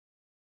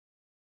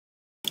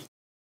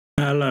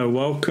Hello,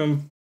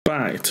 welcome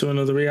back to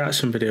another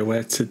reaction video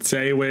where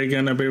today we're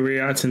going to be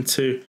reacting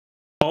to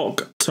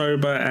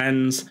October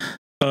Ends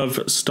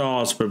of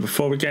Stars. But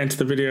before we get into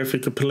the video, if you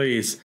could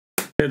please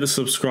hit the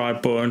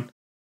subscribe button,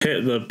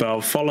 hit the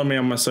bell, follow me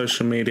on my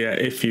social media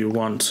if you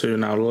want to.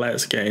 Now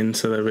let's get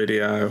into the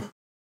video.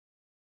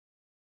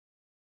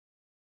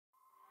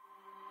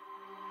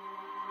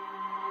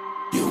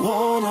 You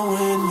wanna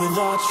win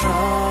without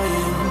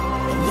trying.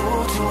 I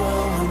know too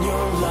well when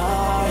you're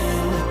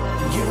lying.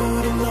 You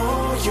don't know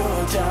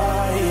you're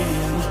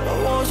dying.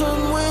 I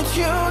wasn't with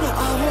you, I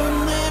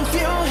wouldn't leave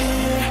you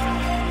here.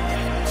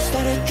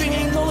 Started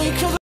drinking only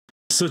cause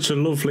Such a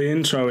lovely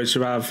intro as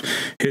you have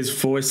his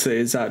voice that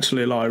is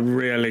actually like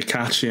really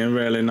catchy and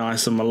really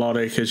nice and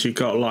melodic, as you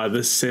got like the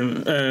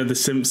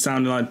synth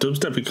sounding like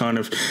dubstep kind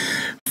of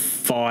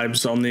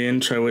vibes on the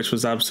intro, which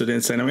was absolutely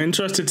insane. I'm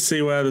interested to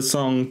see where the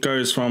song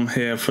goes from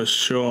here for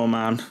sure,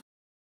 man.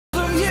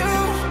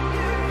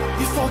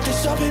 you fucked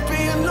us up,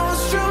 baby, you know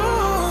it's true.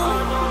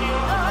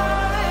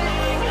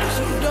 Cause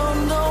you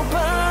don't know, but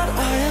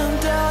I am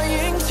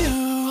dying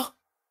too.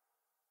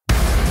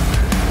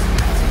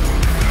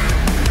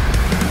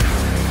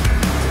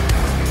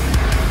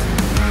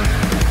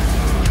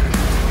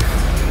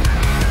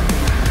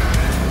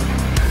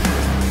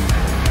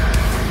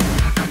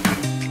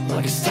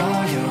 Like a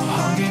star, you're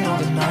hanging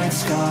on the night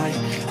sky,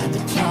 and the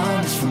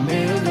plan is for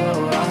me to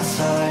go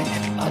outside.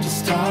 I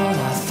just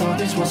thought,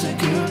 this was a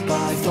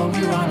goodbye, thought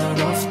we ran out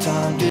of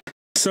time.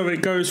 So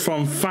it goes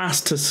from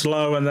fast to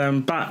slow and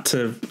then back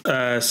to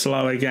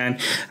slow again.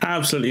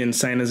 Absolutely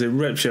insane as it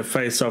rips your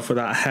face off with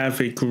that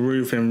heavy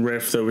grooving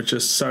riff that was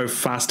just so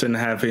fast and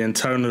heavy, and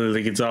tonally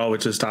the guitar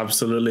was just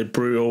absolutely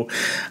brutal,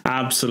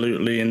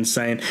 absolutely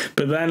insane.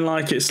 But then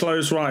like it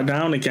slows right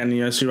down again,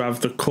 you know, so you have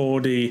the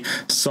chordy,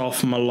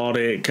 soft,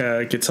 melodic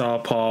guitar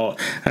part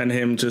and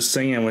him just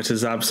singing, which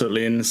is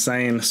absolutely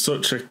insane.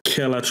 Such a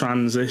killer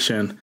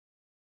transition.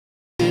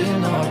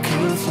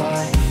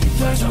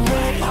 There's a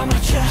weight on my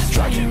chest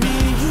dragging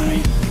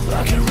me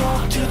like a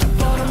rock to the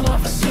bottom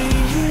of the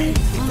sea.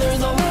 There's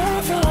no way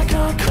I feel like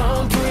I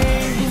can't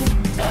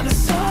breathe, and the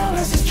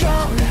silence is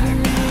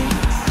drowning me.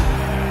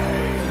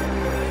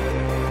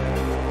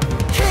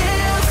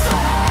 If I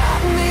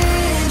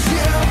need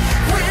you,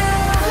 will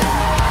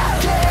I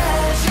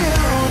get you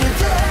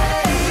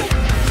today?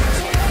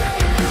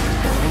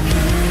 I'm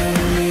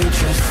here,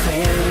 just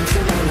fade into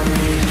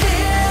memory.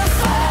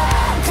 If I'm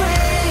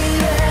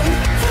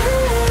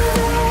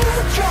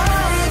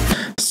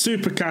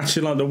super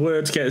catchy, like the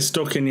words get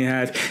stuck in your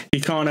head,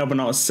 you can't help but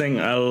not sing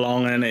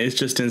along, and it's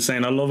just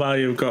insane. I love how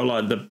you've got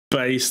like the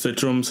bass, the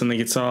drums and the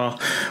guitar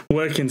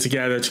working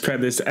together to create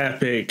this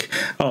epic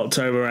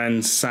October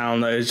Ends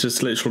sound that is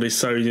just literally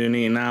so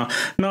unique. Now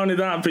not only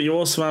that, but you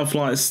also have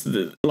like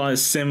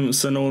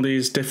synths and all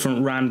these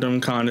different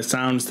random kind of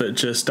sounds that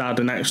just add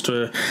an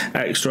extra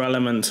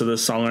element to the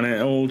song, and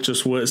it all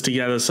just works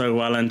together so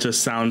well and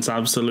just sounds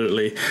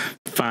absolutely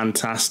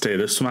fantastic.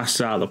 They've smashed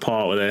it out of the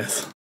park with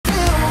this.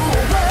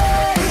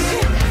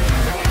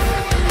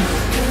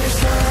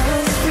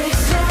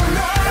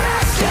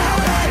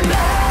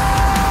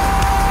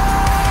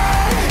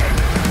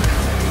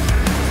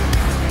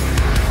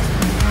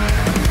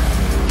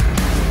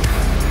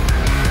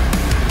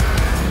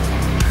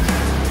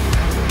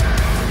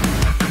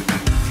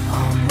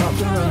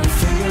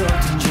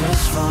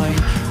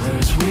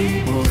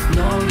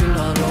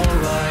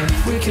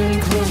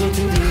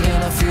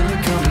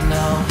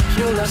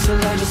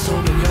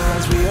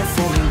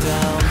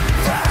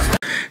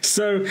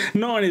 So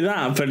not only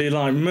that, but it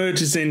like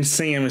merges in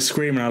singing with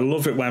screaming. I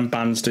love it when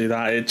bands do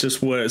that. It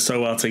just works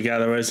so well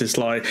together, as it's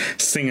like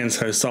singing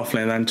so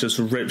softly and then just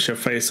rips your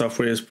face off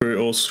with his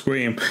brutal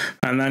scream.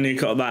 And then you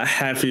got that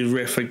heavy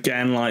riff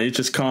again, like you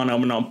just can't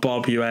help but not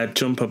bob your head,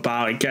 jump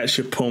about. It gets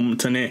you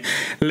pumped, and it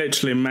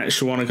literally makes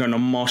you want to go in a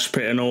mosh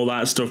pit and all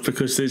that stuff,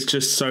 because there's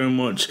just so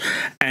much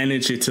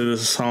energy to the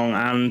song,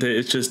 and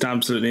it's just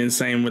absolutely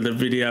insane with the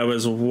video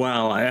as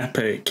well.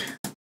 Epic.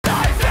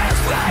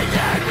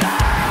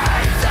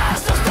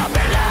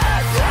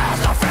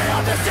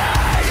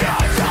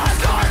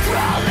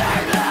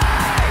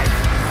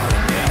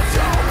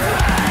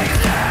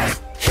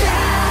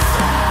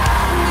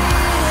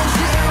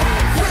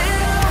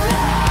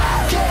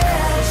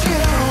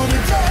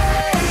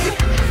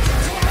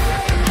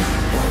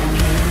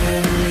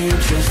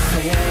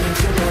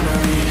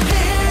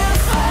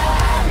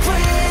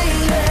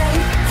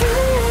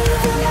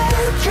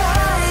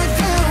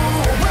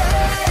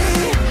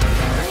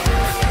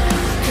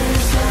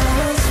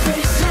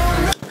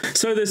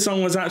 So this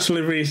song was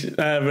actually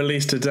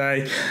released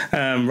today,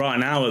 right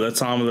now at the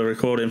time of the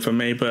recording for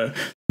me, but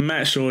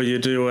make sure you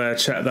do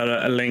check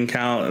that link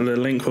out. The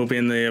link will be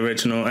in the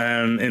original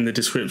in the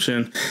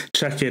description.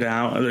 Check it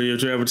out. You'll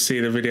be able to see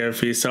the video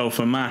for yourself.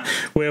 And Matt,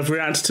 we have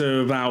reacted to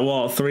about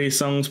what 3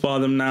 songs by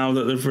them now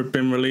that they've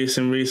been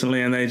releasing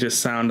recently, and they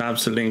just sound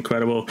absolutely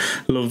incredible.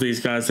 Love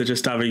these guys. They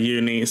just have a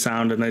unique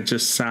sound and they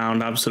just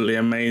sound absolutely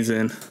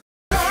amazing.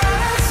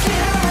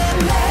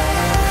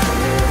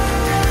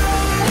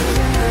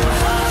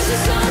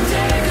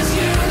 Sunday, 'cause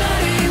you and I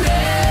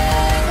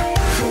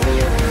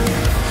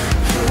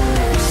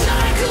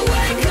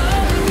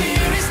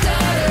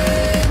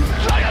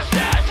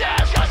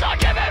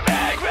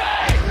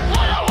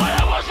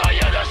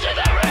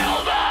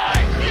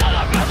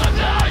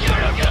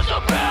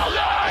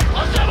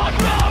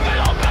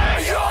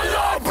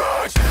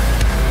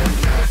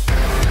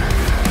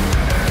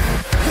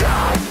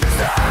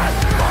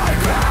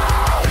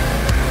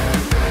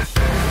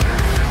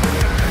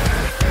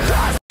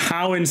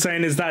how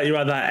insane is that? You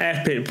had that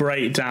epic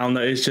breakdown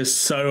that is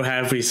just so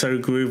heavy, so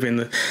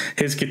grooving.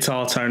 His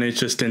guitar tone is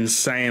just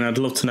insane. I'd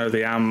love to know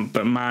the amp,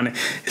 but man,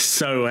 it's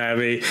so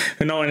heavy.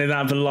 And not only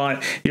that, but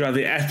like you have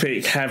the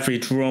epic heavy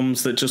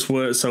drums that just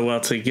work so well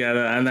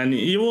together, and then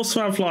you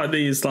also have like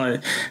these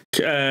like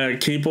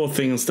keyboard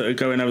things that are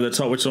going over the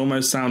top, which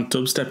almost sound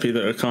dubsteppy,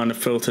 that are kind of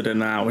filtered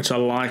in and out, which I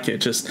like. It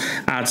just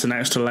adds an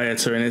extra layer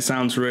to it, and it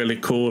sounds really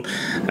cool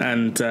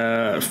and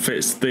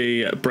fits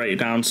the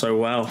breakdown so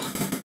well.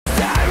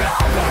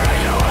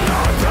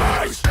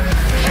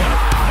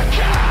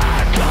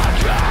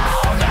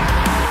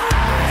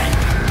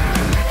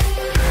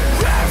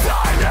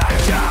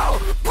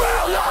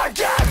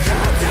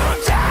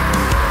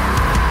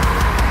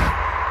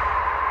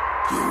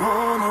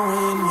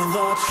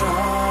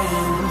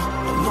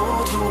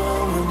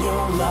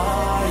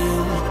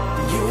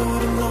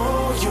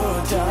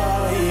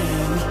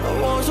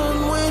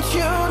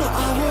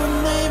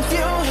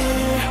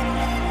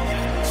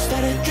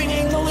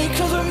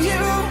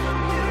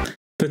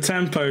 The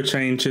tempo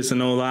changes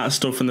and all that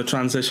stuff, and the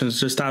transitions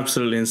just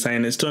absolutely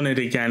insane. It's done it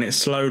again. It's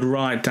slowed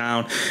right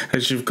down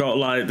as you've got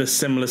like the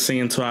similar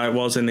scene to how it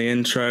was in the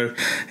intro,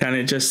 and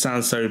it just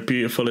sounds so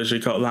beautiful as you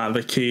got like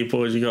the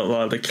keyboard, you got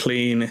like the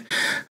clean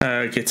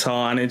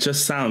guitar, and it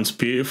just sounds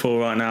beautiful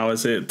right now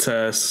as it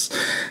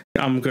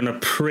I'm gonna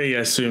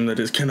assume that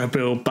it's gonna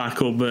build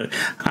back up, but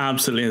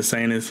absolutely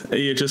insane.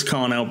 You just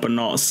can't help but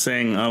not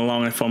sing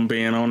along, if I'm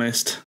being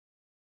honest.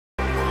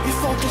 You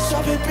focus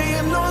on it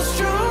being no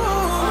strong.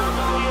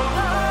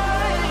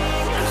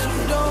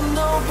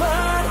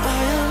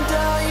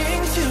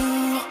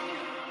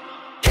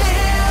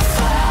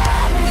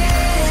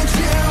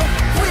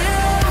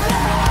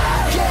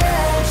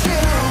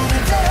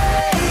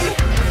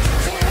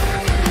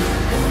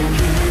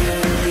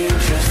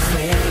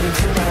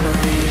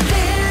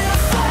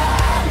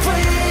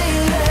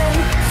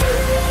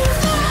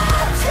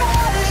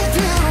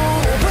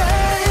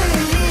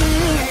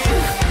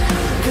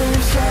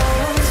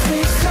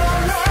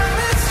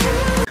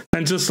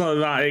 And just like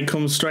that, it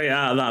comes straight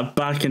out of that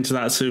back into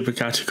that super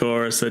catchy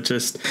chorus that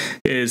just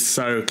is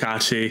so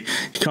catchy.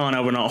 You can't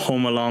help but not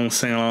hum along,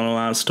 sing along, all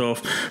that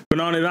stuff. But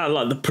not only that,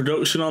 like the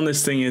production on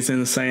this thing is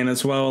insane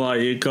as well.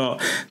 Like you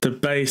got the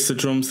bass, the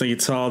drums, the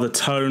guitar, the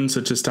tones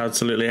are just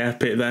absolutely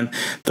epic. Then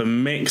the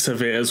mix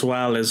of it as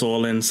well is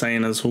all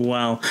insane as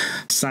well.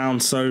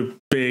 Sounds so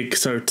big,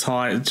 so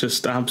tight,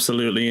 just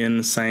absolutely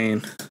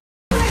insane.